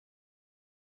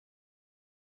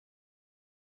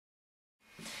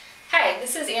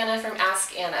Anna from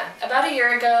Ask Anna. About a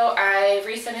year ago, I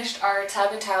refinished our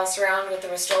tub and tile surround with the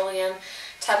Rust-Oleum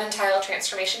tub and tile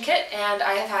transformation kit, and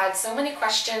I have had so many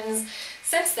questions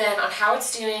since then on how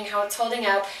it's doing, how it's holding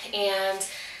up, and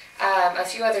a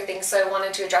few other things. So I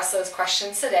wanted to address those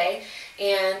questions today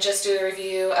and just do a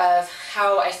review of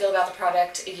how I feel about the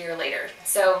product a year later.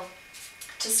 So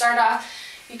to start off,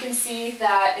 you can see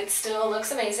that it still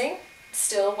looks amazing.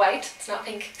 Still white, it's not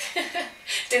pink,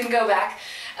 didn't go back.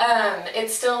 It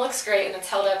still looks great and it's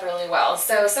held up really well.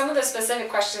 So some of the specific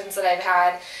questions that I've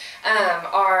had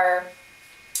are,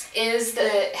 has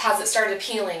it started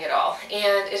peeling at all?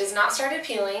 And it has not started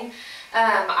peeling.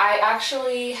 I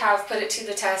actually have put it to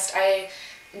the test. I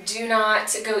do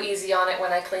not go easy on it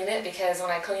when I clean it, because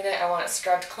when I clean it I want it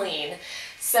scrubbed clean.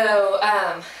 So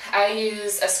I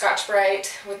use a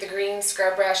Scotch-Brite with the green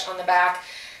scrub brush on the back.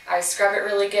 I scrub it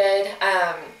really good,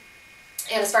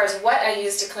 and as far as what I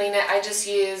use to clean it, I just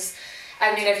use,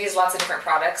 I've used lots of different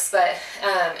products, but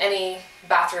any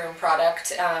bathroom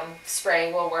product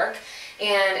spray will work,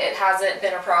 and it hasn't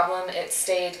been a problem. It's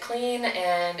stayed clean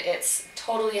and it's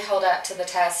totally held up to the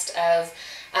test of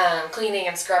cleaning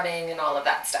and scrubbing and all of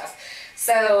that stuff.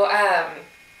 So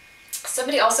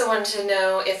somebody also wanted to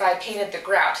know if I painted the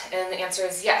grout, and the answer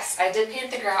is yes, I did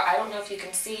paint the grout. I don't know if you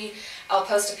can see, I'll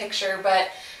post a picture, but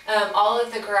all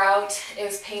of the grout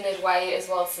is painted white as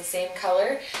well. It's the same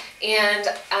color, and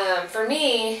for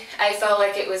me, I felt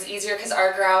like it was easier because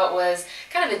our grout was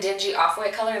kind of a dingy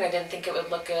off-white color, and I didn't think it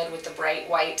would look good with the bright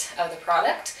white of the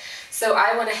product. So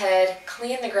I went ahead,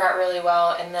 cleaned the grout really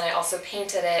well, and then I also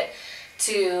painted it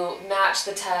to match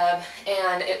the tub,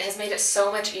 and it has made it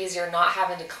so much easier not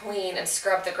having to clean and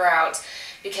scrub the grout,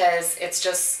 because it's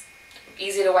just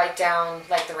easy to wipe down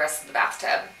like the rest of the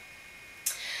bathtub.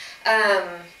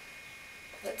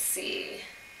 Let's see.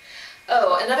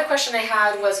 Oh, another question I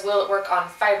had was, will it work on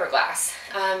fiberglass?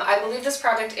 I believe this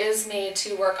product is made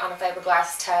to work on a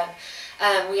fiberglass tub.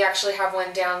 We actually have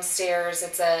one downstairs.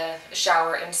 It's a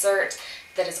shower insert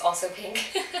that is also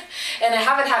pink. And I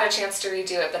haven't had a chance to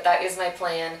redo it, but that is my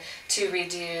plan, to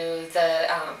redo the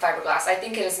fiberglass. I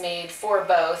think it is made for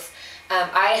both.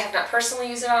 I have not personally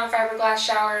used it on a fiberglass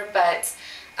shower, but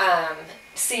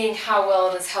seeing how well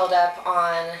it is held up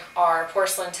on our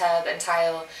porcelain tub and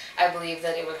tile, I believe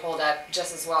that it would hold up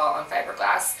just as well on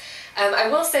fiberglass. I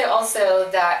will say also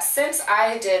that since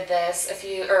I did this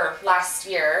last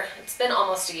year, it's been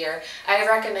almost a year, I have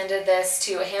recommended this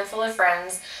to a handful of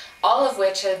friends, all of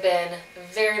which have been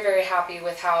very, very happy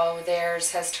with how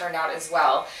theirs has turned out as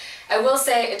well. I will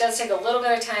say it does take a little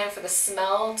bit of time for the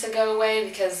smell to go away,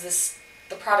 because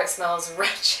the product smells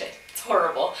wretched. It's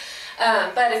horrible.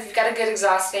 But if you've got a good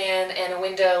exhaust fan and a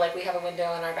window, like we have a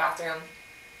window in our bathroom,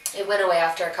 it went away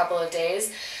after a couple of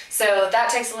days. So that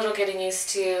takes a little getting used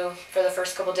to for the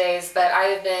first couple days, but I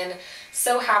have been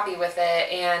so happy with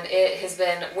it, and it has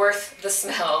been worth the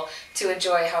smell to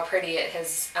enjoy how pretty it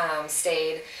has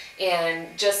stayed, and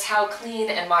just how clean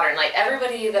and modern. Like,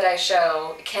 everybody that I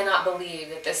show cannot believe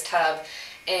that this tub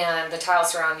and the tile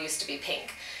surround used to be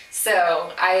pink.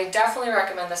 So I definitely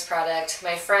recommend this product.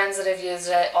 My friends that have used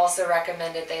it also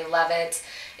recommend it. They love it,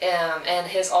 and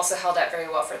has also held up very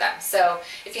well for them. So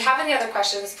if you have any other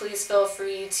questions, please feel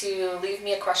free to leave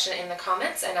me a question in the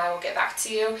comments and I will get back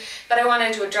to you. But I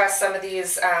wanted to address some of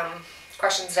these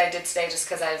questions that I did today, just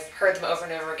because I've heard them over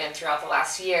and over again throughout the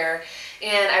last year,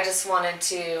 and I just wanted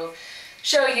to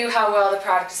show you how well the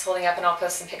product is holding up, and I'll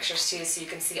post some pictures too so you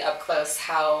can see up close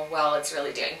how well it's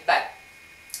really doing. But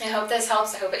I hope this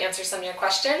helps. I hope it answers some of your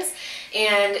questions.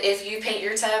 And if you paint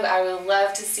your tub, I would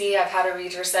love to see. I've had a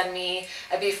reader send me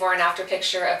a before and after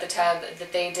picture of the tub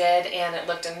that they did, and it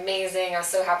looked amazing. I was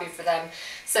so happy for them.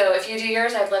 So if you do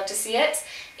yours, I'd love to see it.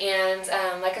 And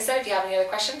like I said, if you have any other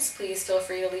questions, please feel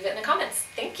free to leave it in the comments.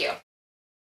 Thank you.